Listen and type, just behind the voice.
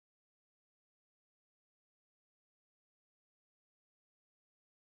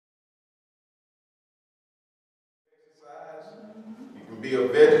be a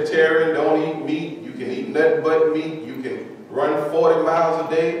vegetarian, don't eat meat. You can eat nothing but meat. You can run 40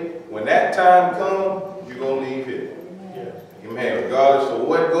 miles a day. When that time comes, you're going to leave here. Amen. Regardless of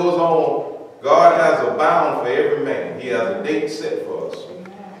what goes on, God has a bound for every man. He has a date set for us.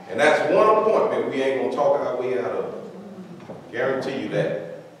 And that's one appointment we ain't going to talk our way out of. Guarantee you that.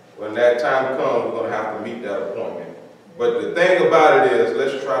 When that time comes, we're going to have to meet that appointment. But the thing about it is,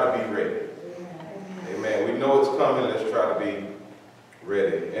 let's try to be ready. Amen. We know it's coming. Let's try to be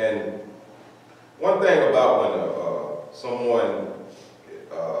ready. And one thing about when someone,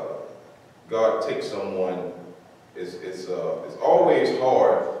 God takes someone, it's always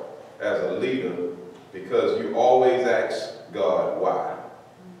hard as a leader because you always ask God why.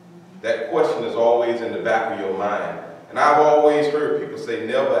 That question is always in the back of your mind. And I've always heard people say,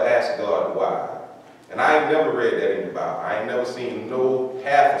 never ask God why. And I ain't never read that in the Bible. I ain't never seen no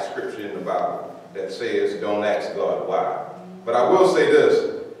half of scripture in the Bible that says don't ask God why. But I will say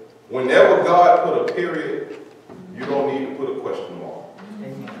this, whenever God put a period, you don't need to put a question mark.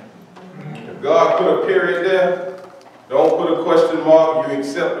 If God put a period there, don't put a question mark, you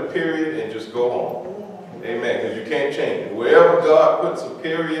accept the period and just go home. Amen, because you can't change it. Wherever God puts a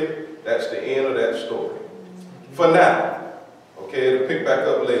period, that's the end of that story. For now. Okay, it'll pick back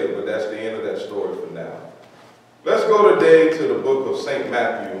up later, but that's the end of that story for now. Let's go today to the book of St.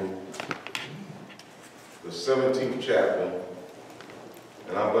 Matthew, the 17th chapter,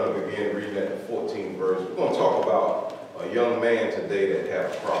 and I'm going to begin reading at the 14th verse. We're going to talk about a young man today that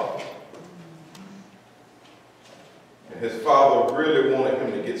had a problem. And his father really wanted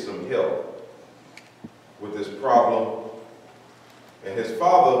him to get some help with this problem. And his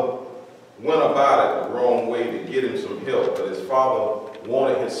father went about it the wrong way to get him some help, but his father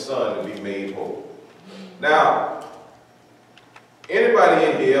wanted his son to be made whole. Now,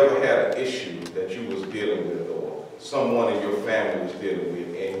 anybody in here ever had an issue that you was dealing with or someone in your family was dealing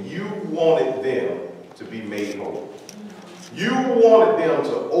with, and you wanted them to be made whole? You wanted them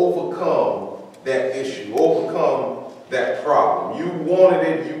to overcome that issue, overcome that problem. You wanted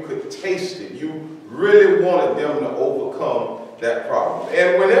it, you could taste it. You really wanted them to overcome that problem.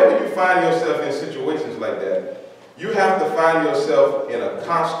 And whenever you find yourself in situations like that, you have to find yourself in a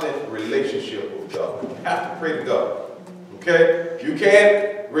constant relationship with God. You have to pray to God. Okay? You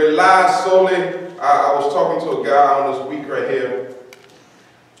can't rely solely. I was talking to a guy on this week right here,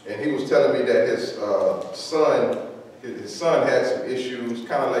 and he was telling me that his son had some issues,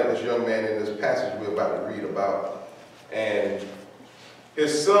 kind of like this young man in this passage we're about to read about. And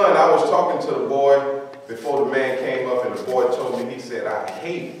his son, I was talking to the boy before the man came up, and the boy told me, he said, I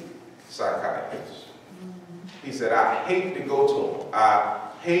hate psychiatrists. He said, I hate to go to them.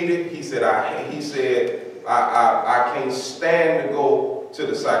 I hate it. He said, I can't stand to go to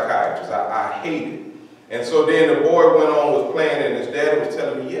the psychiatrist. I hate it. And so then the boy went on, was playing, and his dad was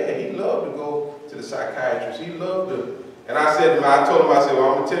telling me, yeah, he loved to go to the psychiatrist. He loved to. And I said to him, I told him, I said,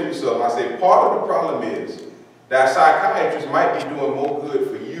 well, I'm going to tell you something. I said, part of the problem is that psychiatrist might be doing more good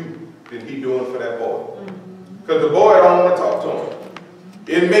for you than he doing for that boy. Because the boy don't want to talk to him.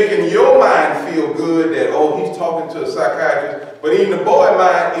 It's making your mind feel good that, oh, he's talking to a psychiatrist. But even the boy's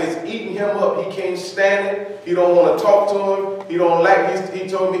mind is eating him up. He can't stand it. He don't want to talk to him. He don't like it. He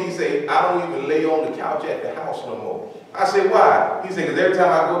told me, he said, I don't even lay on the couch at the house no more. I said, why? He said, because every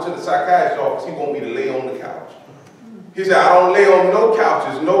time I go to the psychiatrist's office, he want me to lay on the couch. He said, I don't lay on no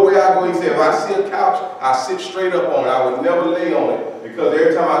couches. Nowhere I go, he said, if I see a couch, I sit straight up on it. I would never lay on it because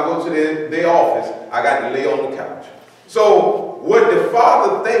every time I go to their office, I got to lay on the couch. So what the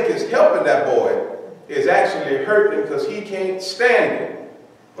father thinks is helping that boy is actually hurting because he can't stand it.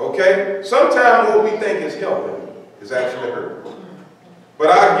 Okay? Sometimes what we think is helping is actually hurting. But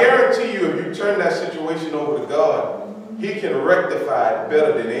I guarantee you, if you turn that situation over to God, he can rectify it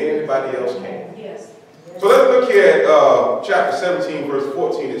better than anybody else can. Yes. So let's look here at chapter 17, verse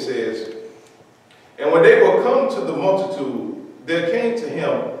 14. It says, and when they were come to the multitude, there came to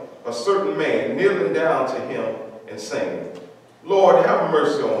him a certain man, kneeling down to him and saying, Lord, have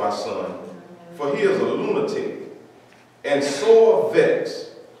mercy on my son, for he is a lunatic and sore vexed.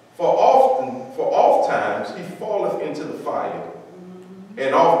 For oftentimes he falleth into the fire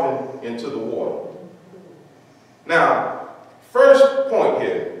and often into the water. Now, first point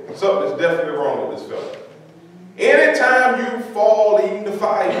here, something is definitely wrong with this fellow. Anytime you fall in the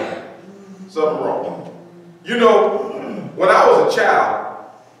fire, something wrong. You know, when I was a child,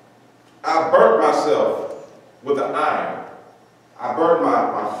 I burnt myself with an iron. I burnt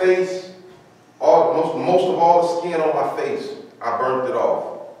my face, most of all the skin on my face, I burnt it off.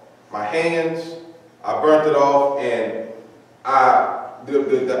 My hands, I burnt it off, and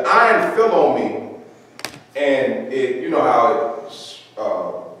the iron fell on me, and it, you know how it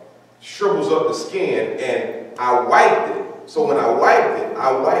shrivels up the skin, and I wiped it. So when I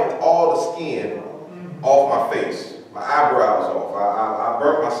wiped all the skin off my face, my eyebrows off. I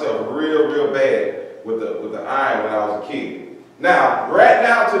burnt myself real bad with the iron when I was a kid. Now, right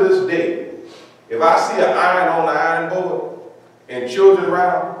now to this day, if I see an iron on the iron board and children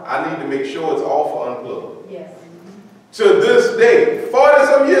around, I need to make sure it's off or unplugged. Yes. To this day, 40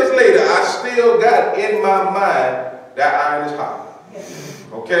 some years later, I still got in my mind that iron is hot. Yes.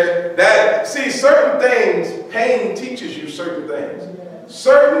 Okay? See, certain things, pain teaches you certain things.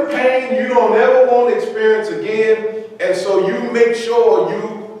 Certain pain you don't ever want to experience again, and so you make sure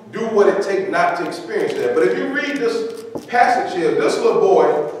you do what it takes not to experience that. But if you read this passage here, this little boy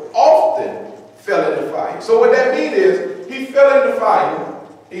often fell in the fire. So what that means is, he fell in the fire,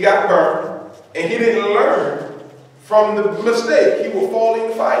 he got burned, and he didn't learn from the mistake. He will fall in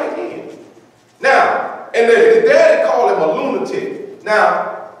the fire again. Now, and his daddy called him a lunatic.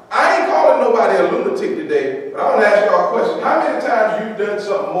 Now, I ain't calling nobody a lunatic today, but I want to ask y'all a question. How many times you've done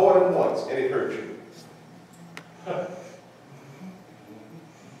something more than once and it hurt you?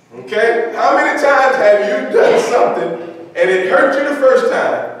 Okay? How many times have you done something and it hurt you the first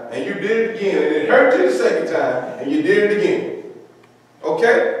time and you did it again, and it hurt you the second time and you did it again?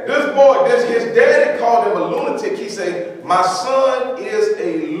 Okay? This boy, his daddy called him a lunatic. He said, my son is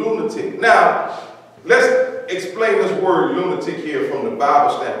a lunatic. Now, let's explain this word lunatic here from the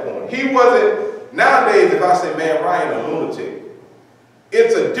Bible standpoint. He wasn't, nowadays if I say, man, Ryan a lunatic,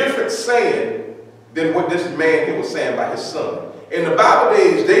 it's a different saying than what this man here was saying about his son. In the Bible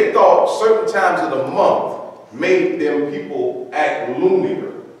days, they thought certain times of the month made them people act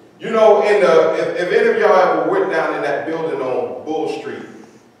loonier. You know, if any of y'all ever went down in that building on Bull Street,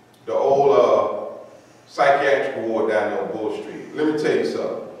 the old psychiatric ward down there on Bull Street, let me tell you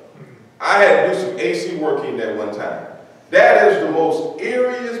something. I had to do some AC work in there one time. That is the most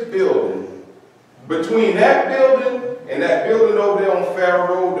eeriest building. Between that building and that building over there on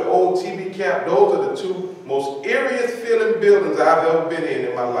Farrow Road, the old TV camp, those are the two most eeriest feeling buildings I've ever been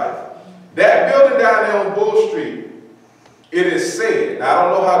in my life. That building down there on Bull Street, it is said, now I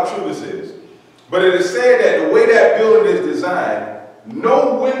don't know how true this is, but it is said that the way that building is designed,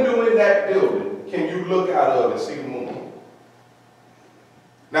 no window in that building can you look out of and see the moon.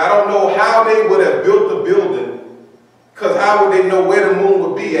 Now, I don't know how they would have built the building, because how would they know where the moon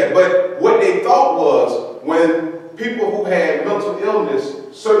would be at? But what they thought was, when people who had mental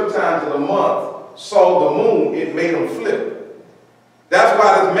illness certain times of the month saw the moon, it made them flip. That's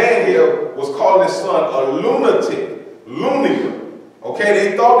why this man here was calling his son a lunatic, lunatic. Okay,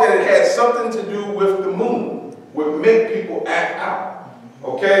 they thought that it had something to do with the moon, would make people act out.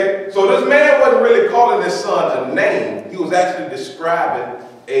 Okay, so this man wasn't really calling his son a name. He was actually describing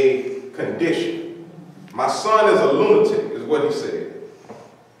a condition. My son is a lunatic, is what he said.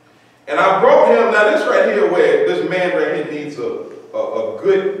 And I brought him, now this right here where this man right here needs a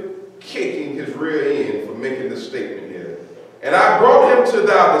good kick in his rear end for making this statement here. And I brought him to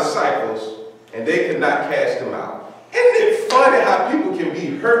thy disciples, and they could not cast him out. Isn't it funny how people can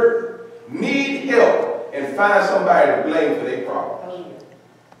be hurt, need help, and find somebody to blame for their problems?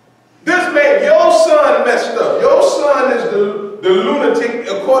 This man, your son messed up. Your son is the lunatic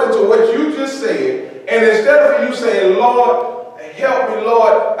according to what you just said. And instead of you saying, Lord, help me,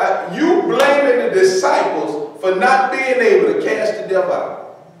 Lord, you blaming the disciples for not being able to cast the devil out.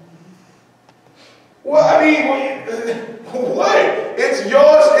 Well, I mean, what? It's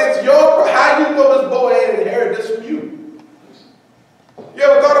yours, it's your, how you know this boy ain't inherited this from you? You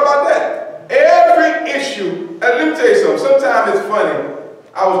ever thought about that? Every issue, and let me tell you something, sometimes it's funny.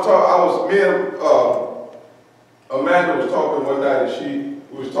 Me and Amanda was talking one night, and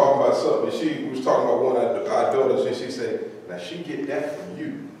we was talking about something, and she was talking about one of our daughters, and she said, now she get that from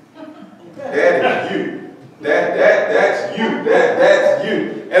you. That is you. That's you. That's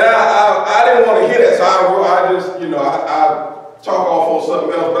you. And I didn't want to hear that, so I just, you know, I talk off on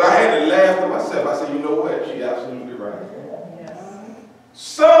something else, but I had to laugh to myself. I said, you know what? She absolutely right. Yes.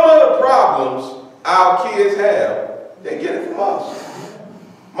 Some of the problems our kids have, they get it from us.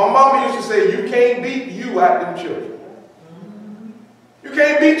 My mama used to say, you can't beat you out them children. You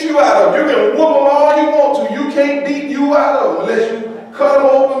can't beat you out of them. You can whoop them all you want to. You can't beat you out of them unless you cut them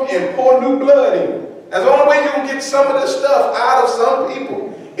open and pour new blood in them. That's the only way you can get some of the stuff out of some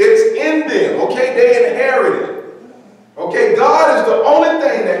people. It's in them, okay? They inherit it. Okay, God is the only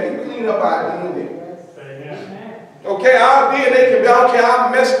thing that can clean up our DNA. Okay, our DNA can be, I don't care how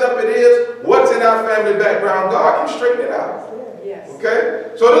messed up it is, what's in our family background, God can straighten it out.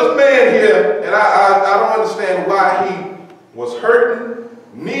 Okay? So this man here, and I don't understand why he was hurting,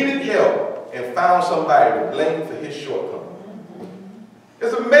 needed help, and found somebody to blame for his shortcomings.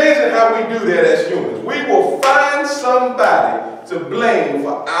 It's amazing how we do that as humans. We will find somebody to blame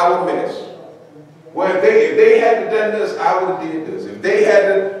for our mess. Well, if they hadn't done this, I would have did this. If they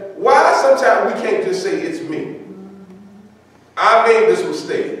hadn't, why sometimes we can't just say it's me? I made this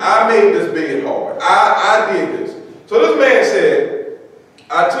mistake. I made this bed hard. I did this. So this man said,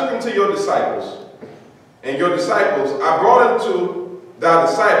 I took him to your disciples, and your disciples, I brought him to thy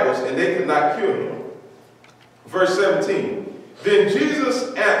disciples, and they could not cure him. Verse 17. Then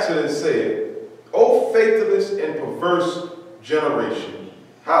Jesus answered and said, O faithless and perverse generation,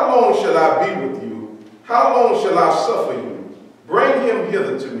 how long shall I be with you? How long shall I suffer you? Bring him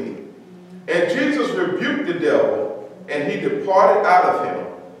hither to me. And Jesus rebuked the devil, and he departed out of him.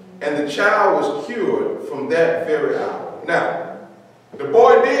 And the child was cured from that very hour. Now, the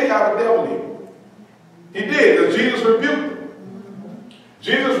boy did have a devil in him. He did, because Jesus rebuked him.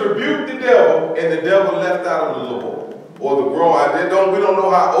 Jesus rebuked the devil, and the devil left out of the little boy. Or the grown, we don't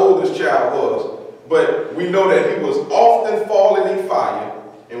know how old this child was, but we know that he was often falling in fire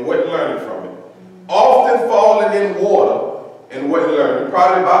and wasn't learning from it. Often falling in water and wasn't learning.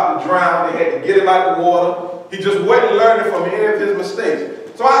 Probably about to drown, they had to get him out of the water. He just wasn't learning from any of his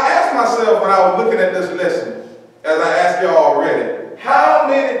mistakes. So I asked myself when I was looking at this lesson, as I asked y'all already, how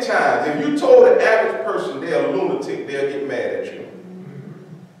many times, if you told an average person they're a lunatic, they'll get mad at you.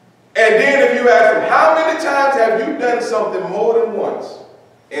 And then if you ask them, how many times have you done something more than once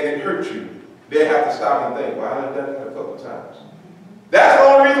and it hurt you? They have to stop and think, well, I've done that a couple of times. That's the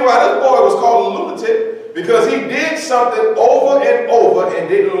only reason why this boy was called a lunatic, because he did something over and over and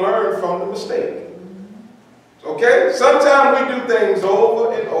didn't learn from the mistake. Okay? Sometimes we do things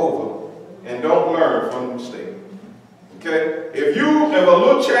over and over and don't learn from the mistake. Okay? If a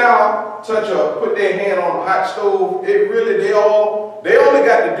little child put their hand on a hot stove, they only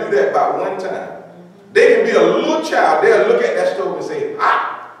got to do that about one time. They can be a little child, they'll look at that stove and say,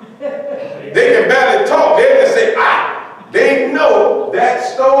 ah. They can barely talk, they can say, ah. They know that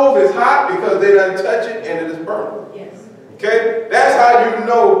stove is hot because they done touch it and it is burning. Yes. Okay? That's how you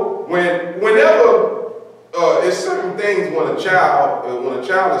know whenever it's certain things when a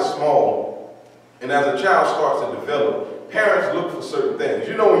child is small, and as a child starts to develop, parents look for certain things.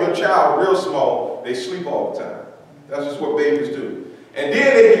 You know, when your child is real small, they sleep all the time. That's just what babies do. And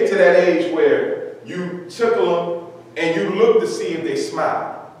then they get to that age where you tickle them and you look to see if they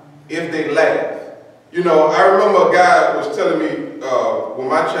smile, if they laugh. You know, I remember a guy was telling me when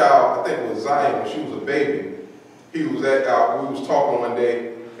my child, I think it was Zion, when she was a baby, we was talking one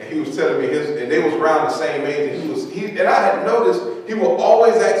day, and he was telling me and they was around the same age, and I had noticed he would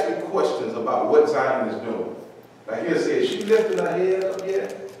always ask me questions about what Zion is doing. Like he'll say, is she lifting her head up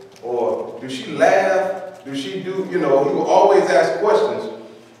yet? Or do she laugh? Do she do, he will always ask questions.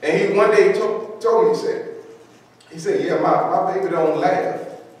 And he one day told me, he said, yeah, my baby don't laugh.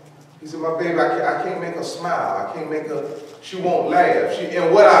 He said, my baby, I can't make her smile. I can't make her, she won't laugh.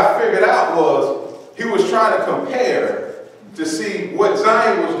 And what I figured out was he was trying to compare to see what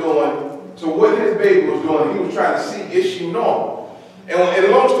Zion was doing to what his baby was doing. He was trying to see, is she normal?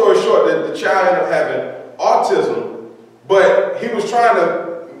 And long story short, the child ended up having autism, but he was trying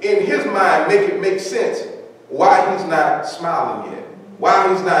to, in his mind, make it make sense why he's not smiling yet, why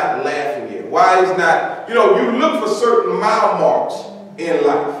he's not laughing yet, why he's not, you look for certain mile marks in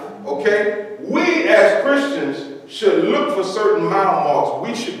life, okay? We as Christians should look for certain mile marks.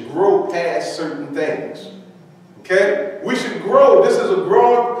 We should grow past certain things, okay? We should grow. This is a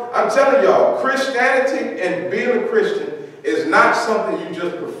growing, I'm telling y'all, Christianity and being a Christian is not something you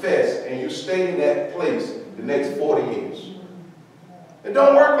just profess and you stay in that place the next 40 years. It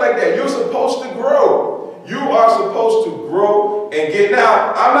don't work like that. You're supposed to grow. You are supposed to grow and get.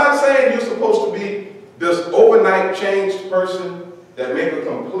 Now, I'm not saying you're supposed to be this overnight changed person that make a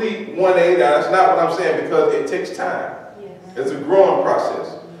complete 180. Now, that's not what I'm saying, because it takes time. Yes. It's a growing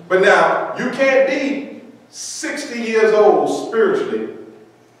process. But now, you can't be 60 years old spiritually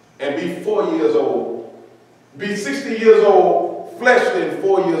and be 4 years old. Be 60 years old fleshly and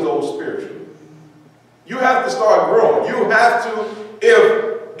 4 years old spiritually. You have to start growing. You have to,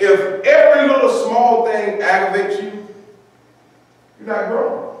 if every little small thing aggravates you, you're not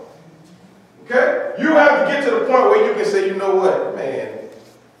growing. Okay? You have to get to the point where you can say, you know what, man,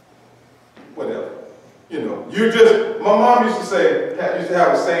 whatever. My mom used to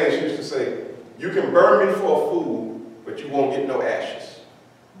have a saying, she used to say, you can burn me for a fool, but you won't get no ashes.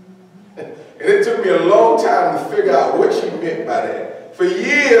 And it took me a long time to figure out what she meant by that. For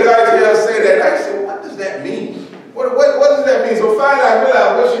years, I used to hear her say that, and I said, what does that mean? What does that mean? So finally, I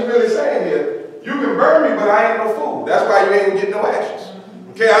realized what she's really saying is, you can burn me, but I ain't no fool. That's why you ain't gonna get no ashes.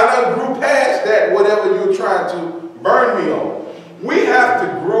 Okay, I done grew past that, whatever you're trying to burn me on. We have to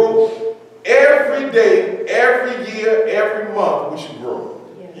grow every day, every year, every month. We should grow.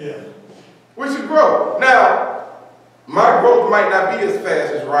 Yeah. We should grow. Now, my growth might not be as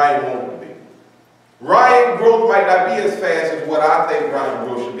fast as Ryan wanted to be. Ryan's growth might not be as fast as what I think Ryan's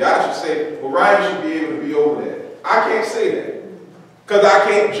growth should be. I should say, well, Ryan should be able to be over that. I can't say that because I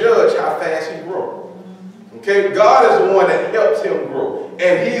can't judge how fast he grows. Okay, God is the one that helps him grow,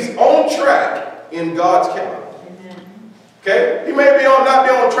 and he's on track in God's calendar. Okay, he may not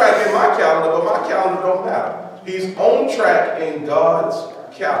be on track in my calendar, but my calendar don't matter. He's on track in God's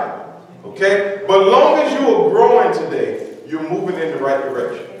calendar. Okay, but long as you are growing today, you're moving in the right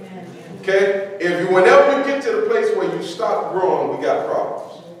direction. Okay, whenever you get to the place where you stop growing, we got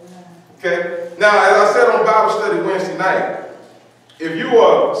problems. Okay, now as I said on Bible study Wednesday night, if you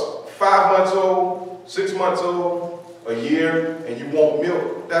are 5 months old, 6 months old, a year, and you want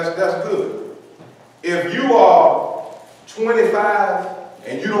milk, that's good. If you are 25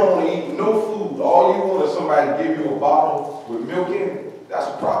 and you don't want to eat no food, all you want is somebody to give you a bottle with milk in it, that's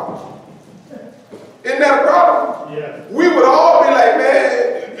a problem. Isn't that a problem? Yeah. We would all be like,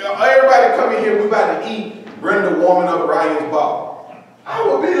 man, everybody come in here, we about to eat, Brenda warming up Ryan's bottle. I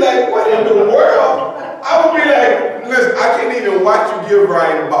would be like, what in the world? I would be like, listen, I can't even watch you give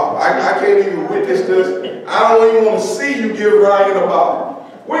Ryan a bottle. I can't even witness this. I don't even want to see you give Ryan a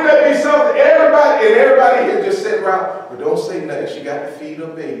bottle. Wouldn't that be something? Everybody here just sitting around, but don't say nothing. She got to feed her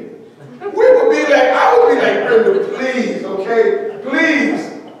baby. I would be like, Brenda, please, okay?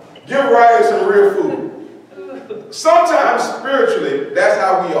 Please, give Ryan some real food. Sometimes spiritually, that's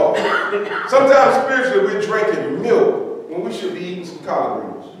how we are. Sometimes spiritually, we're drinking milk when we should be eating some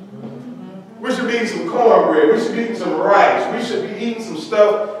collard greens. We should be eating some cornbread. We should be eating some rice. We should be eating some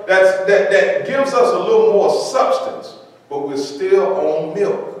stuff that gives us a little more substance, but we're still on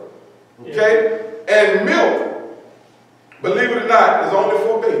milk. Okay? And milk, believe it or not, is only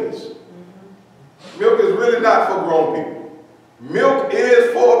for babies. Milk is really not for grown people. Milk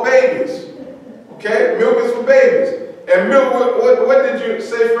is for babies. Okay? Milk is for babies. And milk, what did you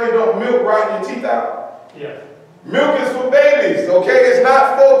say, friend? Don't milk rot your teeth out? Yeah. Milk is for babies, okay? It's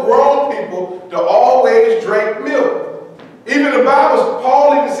not for grown people to always drink milk. Even the Bible,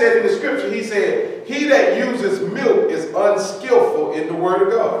 Paul even said in the scripture, he said, he that uses milk is unskillful in the word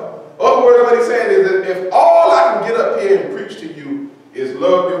of God. In other words, what he's saying is that if all I can get up here and preach to you is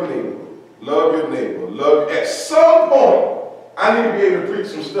love your neighbor, at some point, I need to be able to preach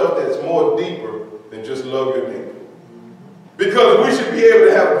some stuff that's more deeper than just love your neighbor. Because we should be able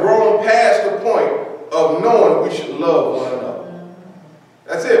to have grown past the point of knowing we should love one another.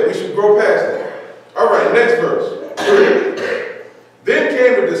 That's it. We should grow past that. All right, next verse. Then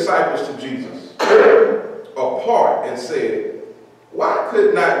came the disciples to Jesus apart and said, why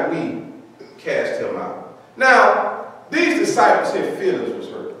could not we cast him out? Now, these disciples here feelings was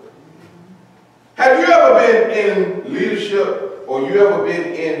hurt. Have you ever been in leadership or you ever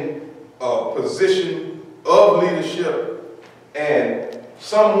been in a position of leadership and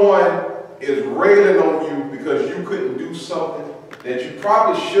someone is railing on you because you couldn't do something that you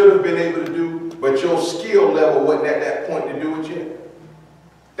probably should have been able to do, but your skill level wasn't at that point to do it yet?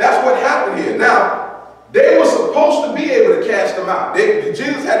 That's what happened here. Now, they were supposed to be able to cast them out.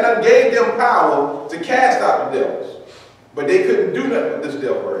 Jesus had not gave them power to cast out the devils, but they couldn't do nothing with this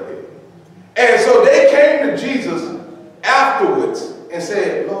devil right here. And so they came to Jesus afterwards and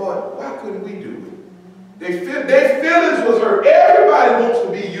said, Lord, why couldn't we do it? Their feelings was hurt. Everybody wants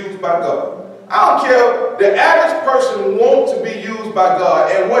to be used by God. I don't care. The average person wants to be used by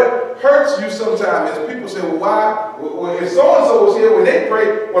God. And what hurts you sometimes is people say, well, why? Well, if so-and-so was here when they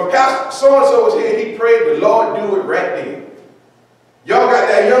prayed, when Pastor so-and-so was here, he prayed, the Lord do it right then. Y'all got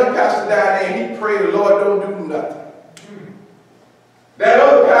that young pastor down there and he prayed, the Lord don't do nothing. That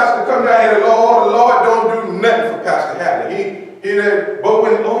other pastor come down here, the Lord don't do nothing for Pastor Hadley. But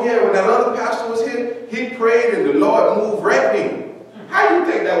when that other pastor was here, he prayed and the Lord moved right in. How do you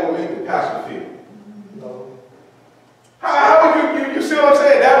think that would make the pastor feel? No. How would you see what I'm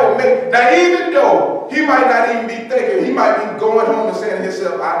saying? That would make, now even though he might not even be thinking, he might be going home and saying to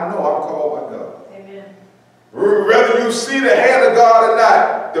himself, I know I'm called by God. Amen. Whether you see the hand of God or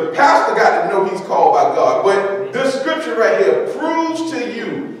not, the pastor got to know he's called by God. But this scripture right here proves to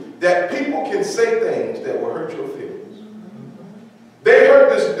you that people can say things that will hurt your feelings. They hurt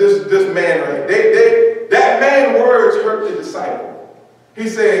this man right here. That man's words hurt the disciple. He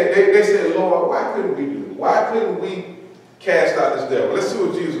said, they said, Lord, why couldn't we do it? Why couldn't we cast out this devil? Let's see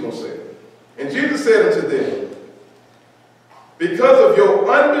what Jesus is going to say. And Jesus said unto them, because of your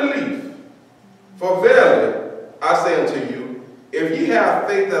unbelief, for verily I say unto you, if ye have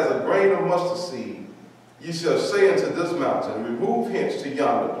faith as a grain of mustard seed, ye shall say unto this mountain, remove hence to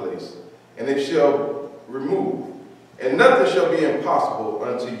yonder place, and it shall remove, and nothing shall be impossible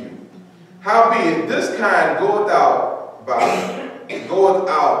unto you. Howbeit this kind goeth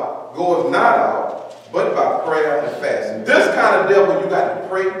not out, but by prayer and fasting. This kind of devil, you got to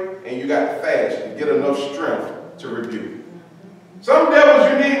pray and you got to fast to get enough strength to rebuke. Some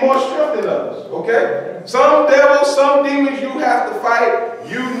devils you need more strength than others, okay? Some devils, some demons you have to fight,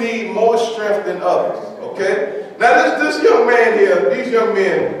 you need more strength than others, okay? Now this young man here, these young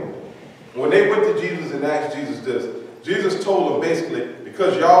men, when they went to Jesus and asked Jesus this, Jesus told them basically,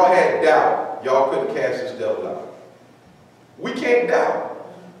 because y'all had doubt, y'all couldn't cast this devil out. We can't doubt.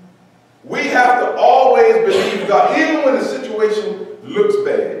 We have to always believe God. Even when the situation looks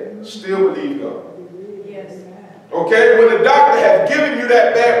bad, still believe God. Yes. Okay? When the doctor has given you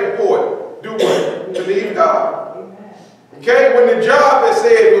that bad report, do what? Believe God. Okay? When the job has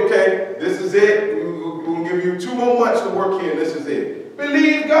said, okay, this is it. We're going to give you 2 more months to work here, and this is it.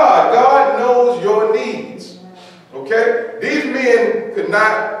 Believe God. God knows your needs. Okay? These men could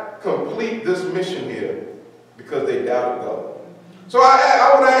not complete this mission here because they doubted God. So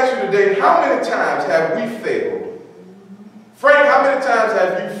I want to ask you today, how many times have we failed? Frank, how many times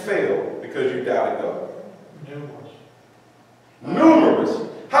have you failed because you doubted God? Numerous. Numerous.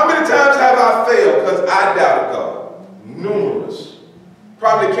 How many times have I failed because I doubted God? Numerous.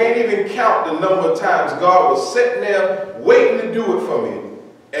 Probably can't even count the number of times God was sitting there waiting to do it for me,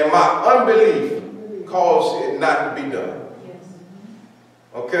 and my unbelief caused it not to be done.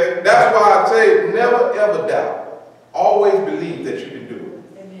 Okay? That's why I say never ever doubt. Always believe that you can do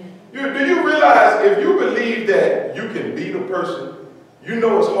it. Amen. Do you realize if you believe that you can beat a person, you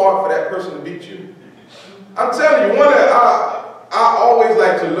know it's hard for that person to beat you? I'm telling you, I always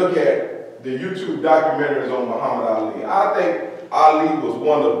like to look at the YouTube documentaries on Muhammad Ali. I think Ali was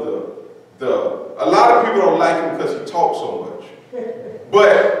one of a lot of people don't like him because he talks so much.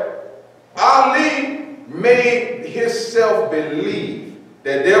 But Ali made himself believe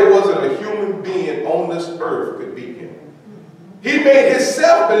that there wasn't a human being on this earth could beat him. He made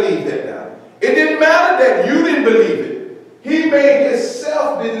himself believe that now. It didn't matter that you didn't believe it. He made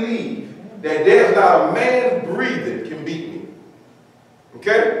himself believe that there's not a man breathing can beat me.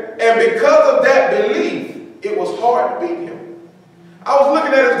 Okay? And because of that belief, it was hard to beat him. I was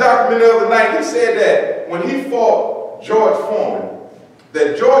looking at his document the other night. He said that when he fought George Foreman,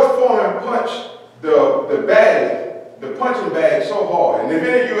 that George Foreman punched the punching bag so hard. And if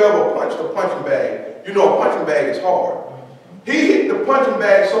any of you ever punched a punching bag, you know a punching bag is hard. He hit the punching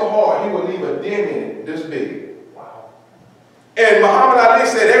bag so hard, he would leave a dent in it this big. Wow. And Muhammad Ali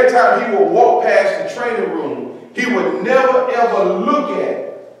said every time he would walk past the training room, he would never ever look at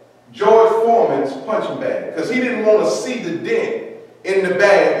George Foreman's punching bag because he didn't want to see the dent in the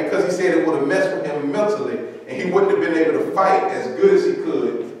bag because he said it would have messed with him mentally and he wouldn't have been able to fight as good as he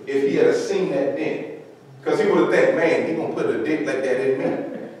could if he had seen that dent. Because he would have thought, man, he's going to put a dent like that in me.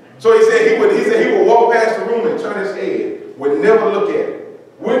 So he said he would walk past the room and turn his head, would never look at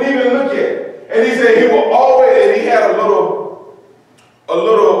it, wouldn't even look at it. And he said he would always, and he had a little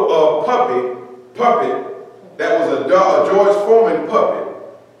puppet that was a George Foreman puppet.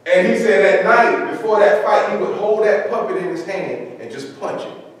 And he said at night, before that fight, he would hold that puppet in his hand and just punch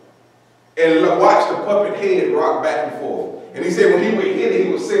it. And watch the puppet head rock back and forth. And he said when he would hit it,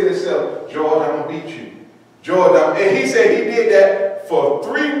 he would say to himself, George, I'm going to beat you. George, and he said he did that for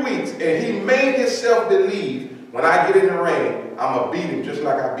 3 weeks, and he made himself believe, when I get in the ring, I'm going to beat him just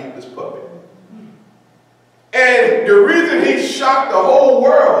like I beat this puppet. And the reason he shocked the whole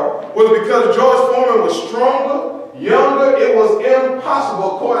world was because George Foreman was stronger, younger. It was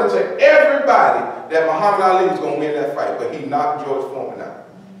impossible, according to everybody, that Muhammad Ali was going to win that fight, but he knocked George Foreman out.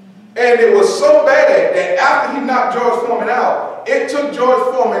 And it was so bad that after he knocked George Foreman out, it took George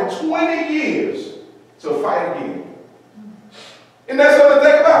Foreman 20 years to fight again. And that's something to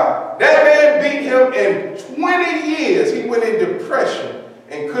think about. That man beat him in 20 years. He went in depression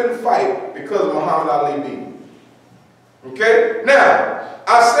and couldn't fight because Muhammad Ali beat him. Okay? Now,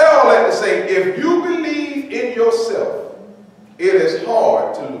 I say all that to say, if you believe in yourself, it is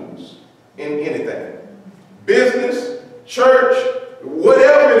hard to lose in anything. Business, church,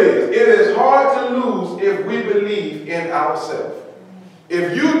 whatever it is hard to lose if we believe in ourselves.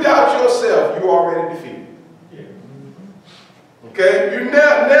 If you doubt yourself, you're already defeated. Okay? You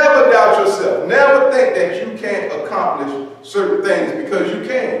never doubt yourself. Never think that you can't accomplish certain things because you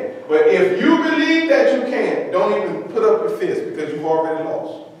can. But if you believe that you can, don't even put up your fist because you've already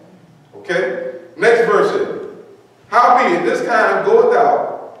lost. Okay? Next verse is, howbeit this kind goeth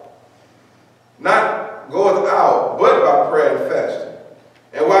out, not goeth out, but by prayer and fasting.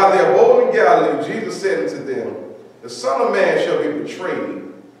 And while they abode in Galilee, Jesus said unto of Man shall be betrayed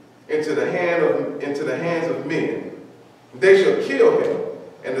into the hands of men. They shall kill him,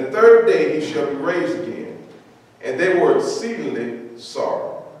 and the third day he shall be raised again. And they were exceedingly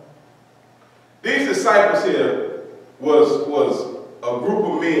sorry. These disciples here was a group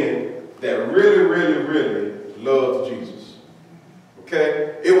of men that really loved Jesus.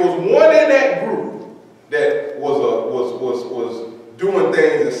 Okay? It was one in that group that was doing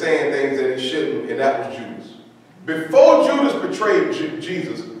things and saying things that he shouldn't, and that was Judas. Before Judas betrayed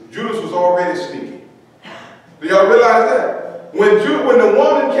Jesus, Judas was already sneaky. Do y'all realize that? When the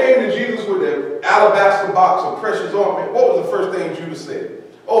woman came to Jesus with the alabaster box of precious ointment, what was the first thing Judas said?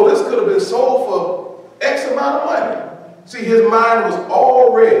 Oh, this could have been sold for X amount of money. See, his mind was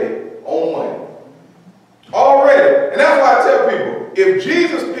already on money. Already. And that's why I tell people, if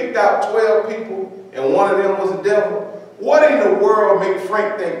Jesus picked out 12 people and one of them was a devil, what in the world made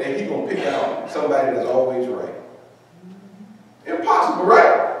Frank think that he's going to pick out somebody that's always right? Impossible,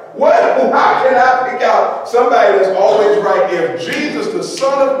 right? How can I pick out somebody that's always right if Jesus, the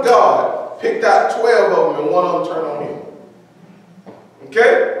Son of God, picked out 12 of them and one of them turned on him?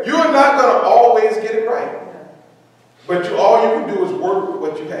 Okay? You're not going to always get it right. But all you can do is work with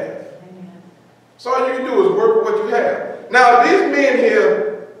what you have. So all you can do is work with what you have. Now, these men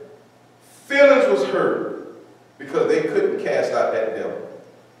here, feelings was hurt because they couldn't cast out that devil.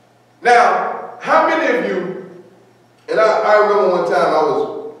 Now, how many of you, and I remember one time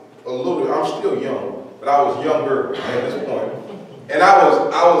I'm still young, but I was younger at this point. And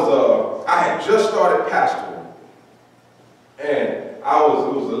I had just started pastoring. And it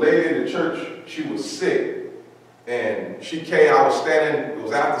was a lady in the church, she was sick. And she came, I was standing, it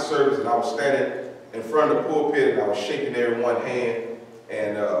was after service, and I was standing in front of the pulpit, and I was shaking everyone's hand.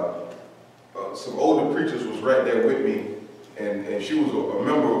 And some older preachers was right there with me. And she was a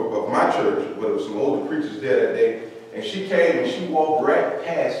member of my church, but there was some older preachers there that day. And she came and she walked right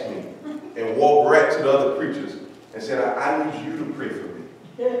past me and walked right to the other preachers and said, I need you to pray for me.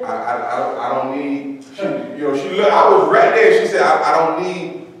 I don't need, she looked, I was right there. She said, I don't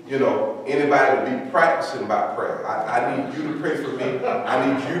need, anybody to be practicing about prayer. I need you to pray for me. I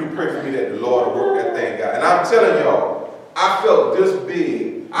need you to pray for me that the Lord will work that thing out. And I'm telling y'all, I felt this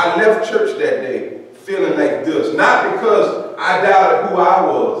big. I left church that day feeling like this. Not because I doubted who I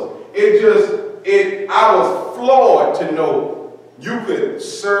was. I was floored to know you could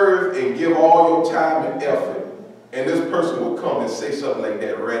serve and give all your time and effort, and this person would come and say something like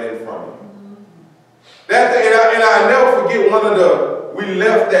that right in front of you. That thing, and I never forget we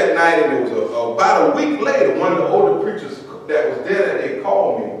left that night, and it was about a week later, one of the older preachers that was there that day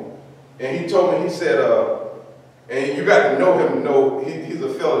called me, and he told me, he said, and you got to know him, he's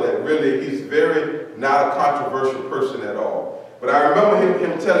a fellow that really, he's very not a controversial person at all. But I remember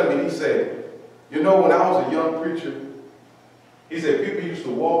him telling me, he said, when I was a young preacher, he said, people used to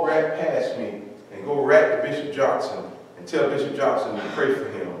walk right past me and go right to Bishop Johnson and tell Bishop Johnson to pray for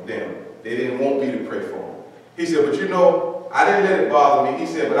him. They didn't want me to pray for him. He said, but I didn't let it bother me. He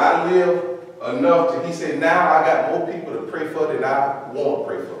said, but I live enough to, he said, now I got more people to pray for than I want to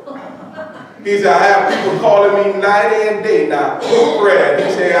pray for. He said, I have people calling me night and day now for prayer.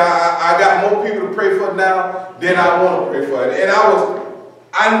 He said, I got more people to pray for now than I want to pray for. And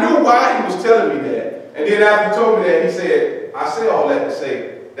I knew why he was telling me that. And then after he told me that, he said, I say all that to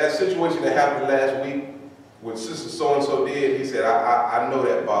say, that situation that happened last week with Sister So-and-so did, he said, I know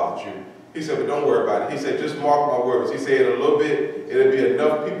that bothered you. He said, but don't worry about it. He said, just mark my words. He said, in a little bit, it'll be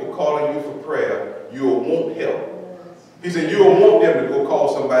enough people calling you for prayer, you'll want help. He said, you'll want them to go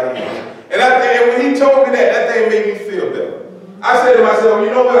call somebody else. And when he told me that, that thing made me feel better. I said to myself,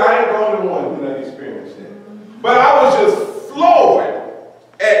 you know what, I ain't the only one who done experienced that. But I was just floored.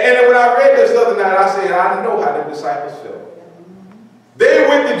 And when I read this the other night, I said, I know how the disciples felt. They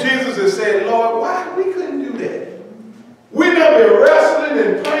went to Jesus and said, Lord, why we couldn't do that? We done been wrestling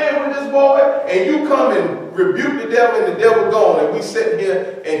and praying with this boy, and you come and rebuke the devil, and the devil gone, and we sitting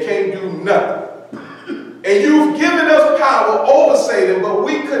here and can't do nothing. And you've given us power over Satan, but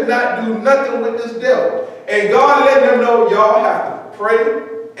we could not do nothing with this devil. And God let them know, y'all have to pray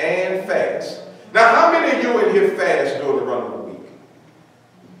and fast. Now, how many of you in here fast during the run of the week?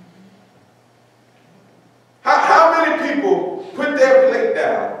 How many people put their plate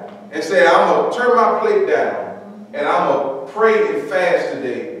down and say, I'm going to turn my plate down and I'm going to pray and fast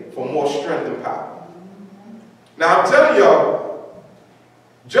today for more strength and power? Now, I'm telling y'all,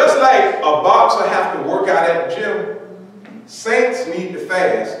 just like a boxer has to work out at the gym, saints need to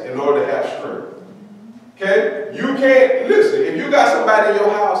fast in order to have strength. Okay? You can't, listen, if you got somebody in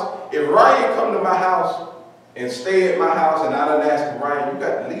your house, if Ryan come to my house and stay at my house and I done ask him, Ryan, you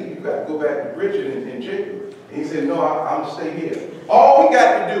got to leave, you got to go back to Bridget and Jacob. And he said, no, I'm going to stay here. All we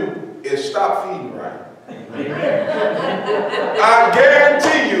got to do is stop feeding Ryan. I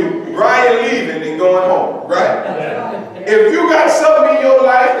guarantee you, Ryan leaving and going home, right? Yeah. If you got something in your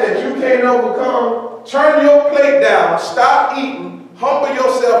life that you can't overcome, turn your plate down, stop eating, humble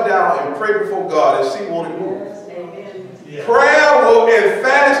yourself down, and pray before God and see what it moves. Yeah. Prayer will and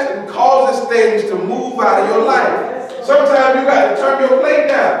fasting causes things to move out of your life. Sometimes you got to turn your plate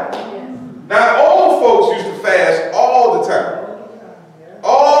down. Now, old folks used to fast all the time.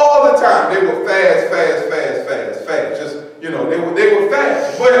 All the time. They would fast. Just, you know, they would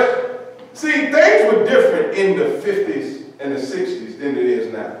fast. But, see, things were different in the 50s and the 60s than it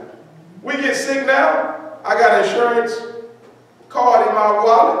is now. We get sick now. I got an insurance card in my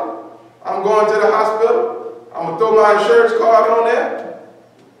wallet. I'm going to the hospital. I'm going to throw my insurance card on there.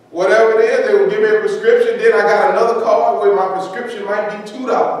 Whatever it is, they will give me a prescription. Then I got another card where my prescription might be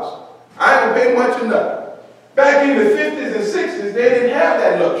 $2. I ain't pay much or nothing. Back in the 50s and 60s, they didn't have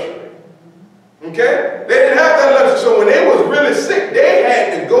that luxury. Okay? They didn't have that luxury. So when they was really sick, they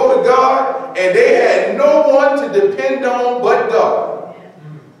had to go to God, and they had no one to depend on but God.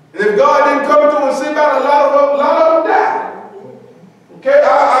 And if God didn't come through and send out, a lot of them died. Okay?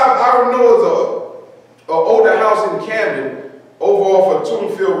 I know an older house in Camden, over off of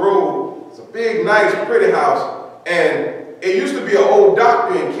Toonfield Road. It's a big, nice, pretty house. And it used to be an old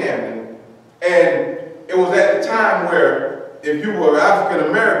doctor in Camden. And it was at the time where if you were African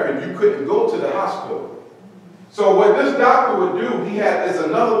American, you couldn't go to the hospital. So what this doctor would do, there's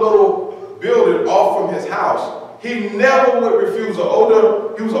another little building off from his house. He never would refuse he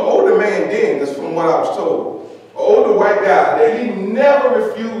was an older man then, that's from what I was told. An older white guy, that he never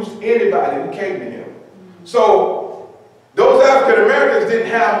refused anybody who came to him. So those African Americans didn't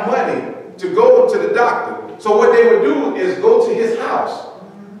have money to go to the doctor. So what they would do is go to his house.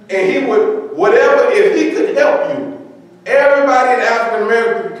 And he would, if he could help you, everybody in the African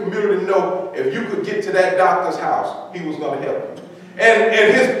American community know if you could get to that doctor's house, he was going to help you.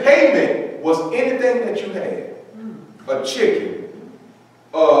 And his payment was anything that you had. A chicken,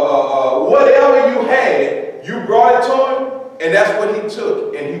 whatever you had, you brought it to him, and that's what he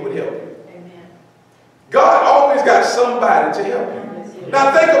took, and he would help you. Amen. God always got somebody to help you.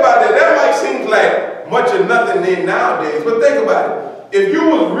 Now think about that. That might seem like much of nothing in nowadays, but think about it. If you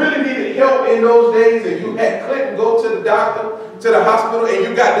was really needed help in those days and you couldn't go to the doctor, to the hospital, and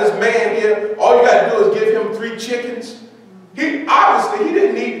you got this man here, all you got to do is give him 3 chickens. He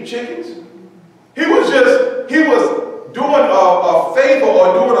didn't need the chickens. He was doing a favor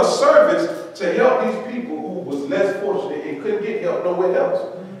or doing a service to help these people who was less fortunate and couldn't get help nowhere else.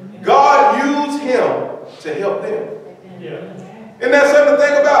 God used him to help them. Yeah. And that's something to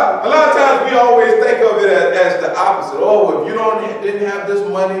think about. A lot of times we always think of it as the opposite. Oh, if you didn't have this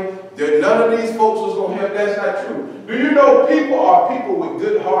money, then none of these folks was going to help. That's not true. Do you know people are people with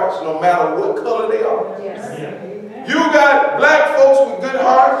good hearts no matter what color they are? Yes. Yeah. You got black folks with good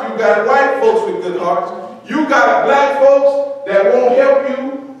hearts. You got white folks with good hearts. You got black folks that won't help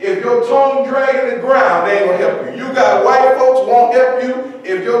you if your tongue dragging the ground. They ain't going to help you. You got white folks won't help you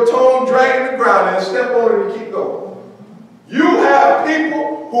if your tongue dragging the ground and step on it and keep going. You have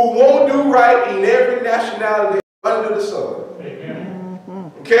people who won't do right in every nationality under the sun.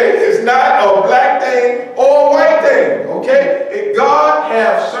 Okay? It's not a black thing or a white thing. Okay? God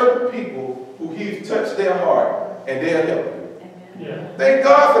has certain people who He's touched their heart and they'll help you. Yeah. Thank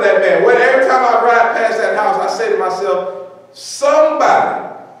God for that man. Well, every time I ride past that house, I say to myself,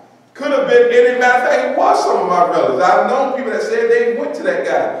 somebody could have been, any matter of fact, it was some of my brothers. I've known people that said they went to that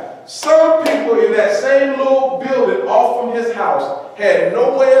guy. Some people in that same little building off from his house had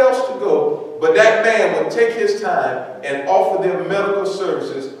nowhere else to go, but that man would take his time and offer them medical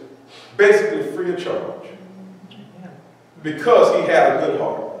services basically free of charge because he had a good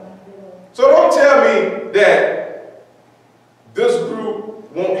heart. So don't tell me that this group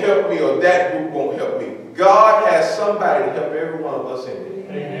won't help me or that group won't help me. God has somebody to help every one of us in it.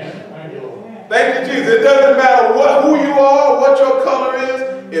 Amen. Thank you, Jesus. It doesn't matter who you are, what your color is.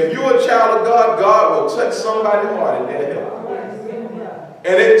 If you're a child of God, God will touch somebody's heart and they'll help.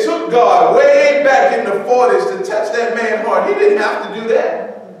 And it took God way back in the 40s to touch that man's heart. He didn't have to do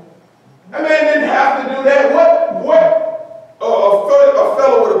that. That man didn't have to do that. A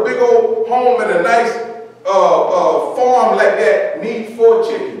fellow with a big old home and a nice farm like that need 4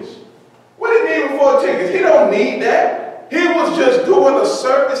 chickens? What did he need with 4 chickens? He don't need that. He was just doing a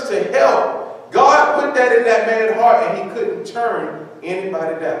service to help. God put that in that man's heart and he couldn't turn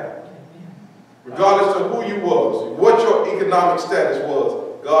anybody down. Regardless of who you was, what your economic status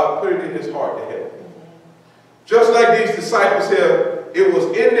was, God put it in his heart to help. Just like these disciples here, it was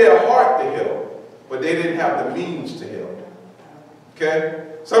in their heart to help, but they didn't have the means to help.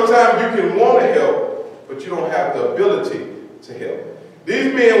 Okay? Sometimes you can want to help, but you don't have the ability to help.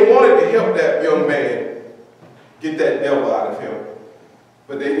 These men wanted to help that young man get that devil out of him,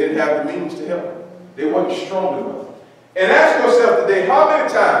 but they didn't have the means to help him. They weren't strong enough. And ask yourself today, how many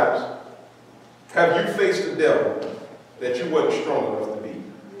times have you faced the devil that you weren't strong enough to beat?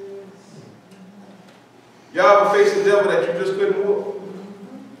 Y'all ever faced the devil that you just couldn't whoop?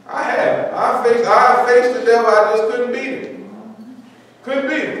 I have. I faced the devil, I just couldn't beat him. Couldn't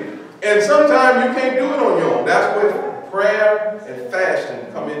beat him. And sometimes you can't do it on your own. That's where prayer and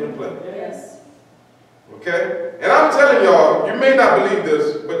fasting come into play. Yes. Okay? And I'm telling y'all, you may not believe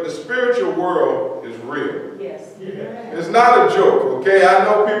this, but the spiritual world is real. Yes. It's not a joke, okay? I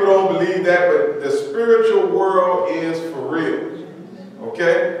know people don't believe that, but the spiritual world is for real.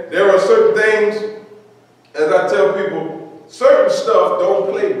 Okay? There are certain things, as I tell people, certain stuff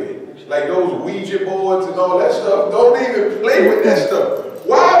don't play with. Like those Ouija boards and all that stuff, don't even play with that stuff.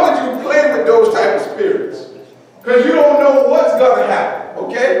 Why would you play with those type of spirits? Because you don't know what's going to happen,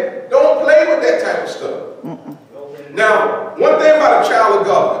 okay? Don't play with that type of stuff. Now, one thing about a child of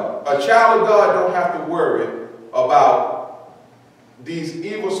God don't have to worry about these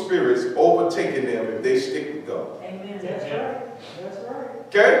evil spirits overtaking them if they stick with God. Amen. That's right. That's right.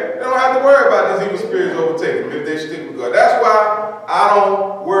 Okay? They don't have to worry about these evil spirits overtaking them if they stick with God. That's why I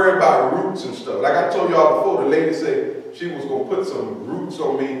don't worry about roots and stuff. Like I told y'all before, the lady said she was going to put some roots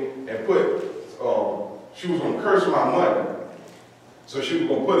on me and she was going to curse my money. So she was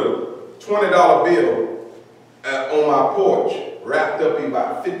going to put a $20 bill on my porch, wrapped up in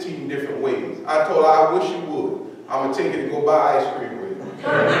about 15 different ways. I told her, I wish you would. I'm going to take it and go buy ice cream with you. I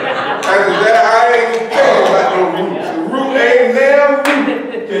ain't caring about no roots. The root ain't never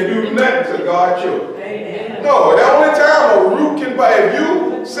can do nothing to God's children. No, the only time a root can buy, if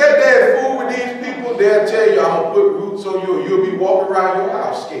you sit there and fool with these people, they'll tell you, I'm going to put roots on you, you'll be walking around your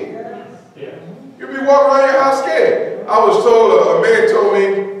house scared. You'll be walking around your house scared. I was told, a man told me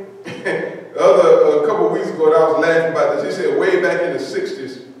a couple of weeks ago, and I was laughing about this. He said way back in the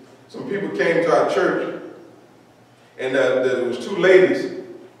 60s, some people came to our church, and there was two ladies,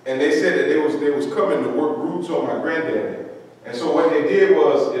 and they said that they was coming to work roots on my granddaddy. And so what they did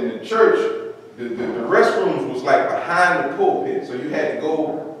was, in the church, the restrooms was like behind the pulpit. So you had to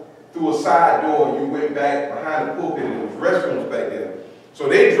go through a side door, and you went back behind the pulpit, and there was restrooms back there. So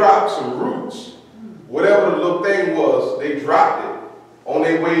they dropped some roots. Whatever the little thing was, they dropped it on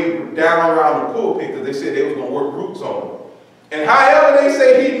their way down around the pulpit because they said they was going to work roots on them. And however they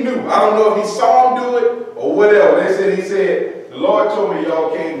say he knew, I don't know if he saw him do it or whatever. He said, the Lord told me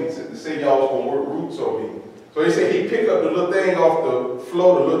y'all came to say y'all was going to work roots on me. So he said he picked up the little thing off the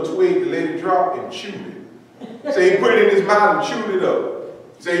floor, the little twig the lady dropped, and chewed it. So he put it in his mouth and chewed it up.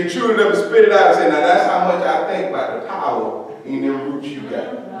 So he chewed it up and spit it out and said, now that's how much I think about the power in them roots you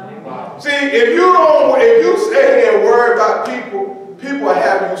got. See, if you stay here and worry about people, people will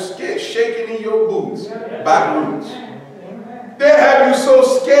have you scared, shaking in your boots by roots. They'll have you so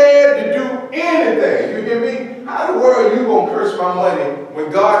scared to do anything. You hear me? How in the world are you going to curse my money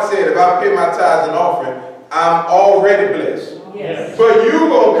when God said if I pay my tithes and offering, I'm already blessed? Yes. But you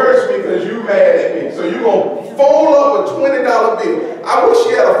going to curse me because you mad at me. So you going to fold up a $20 bill. I wish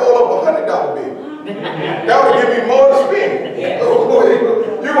you had to fold up a $100 bill. That would give me more to spend. Yes.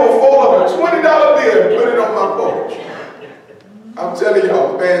 You're going to fold up a $20 bill and put it on my porch. I'm telling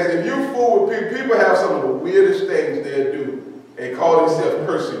y'all, man, if you fool with people, people have some of the weirdest things they'll do and call themselves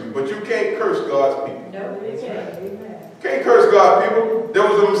cursing you. But you can't curse God's people. No, you can't. Can't curse God's people. There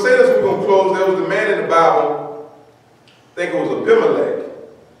was, I'm saying this, we're going to close, there was a man in the Bible, I think it was Abimelech,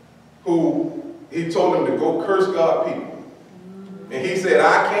 who he told him to go curse God's people. And he said,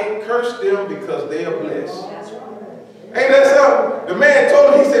 I can't curse them because they are blessed. Ain't that something? The man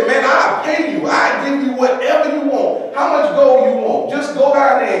told him, he said, man, I'll pay you. I'll give you whatever you want. How much gold you want? Just go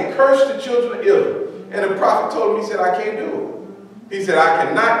down there and curse the children of Israel. And the prophet told him, he said, I can't do it. He said, I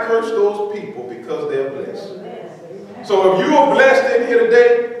cannot curse those people because they're blessed. So if you are blessed in here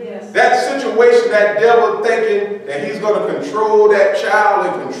today, that situation, that devil thinking that he's going to control that child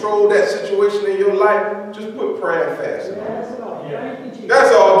and control that situation in your life, just put prayer and fasting on.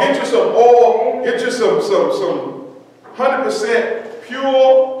 That's all. Get you some oil. Get you some 100%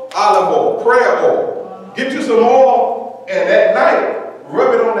 pure olive oil, prayer oil. Get you some oil, and at night,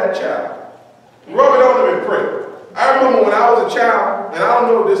 rub it on that child. Rub it on them and pray. I remember when I was a child, and I don't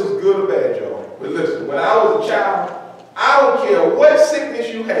know if this is good or bad, y'all, but listen, when I was a child, I don't care what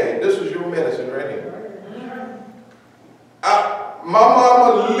sickness you had, this was your medicine right here. My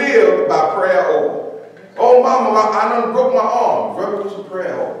mama lived by prayer oil. Oh, mama, I done broke my arm. Rub it with some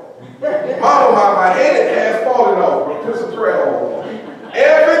prayer oil. Mama, my head had fallen off. Put some prayer oil.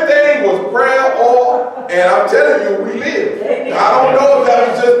 Everything was prayer oil, and I'm telling you, we live. I don't know if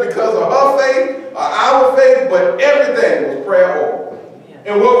that was just because of her faith or our faith, but everything was prayer oil.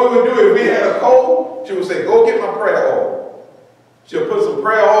 And what we would do if we had a cold, she would say, go get my prayer oil. She'll put some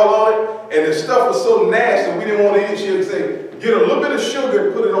prayer oil on it, and the stuff was so nasty, we didn't want to eat it. She would say, get a little bit of sugar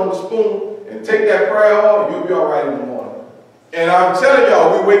and put it on the spoon, and take that prayer oil, and you'll be all right in the morning. And I'm telling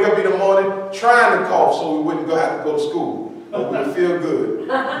y'all, we wake up in the morning trying to cough so we wouldn't have to go to school. But we would feel good.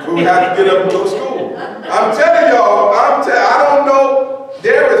 We would have to get up and go to school. I'm telling y'all, I don't know,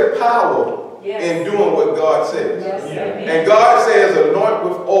 there is power in doing what God says. Yes. And God says anoint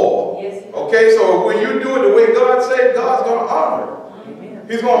with oil. Yes. Okay, so when you do it the way God said, God's going to honor it. Amen.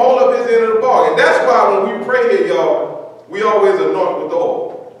 He's going to hold up his end of the bargain. That's why when we pray here, y'all, we always anoint with oil.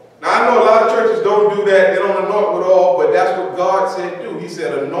 Now, I know a lot of churches don't do that. They don't anoint with oil, but that's what God said do. He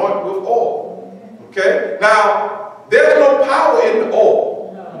said anoint with oil. Okay? Now, there's no power in the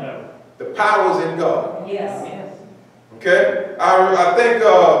oil. No. The power is in God. Yes. Okay? I think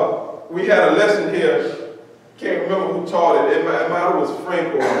we had a lesson here. Can't remember who taught it. It might was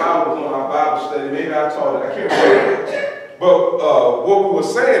Frank or I was on our Bible study. Maybe I taught it. I can't remember. But what we were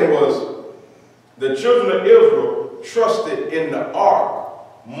saying was the children of Israel trusted in the ark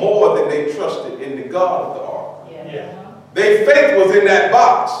more than they trusted in the God of the ark. Yeah. Their faith was in that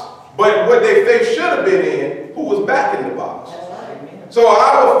box. But what their faith should have been in, who was back in the box. So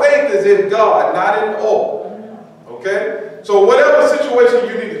our faith is in God, not in oil. Okay? So whatever situation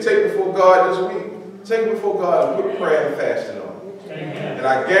you need to take before God this week, take it before God and put prayer and fasting on it. And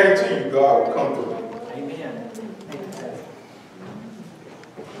I guarantee you God will come through.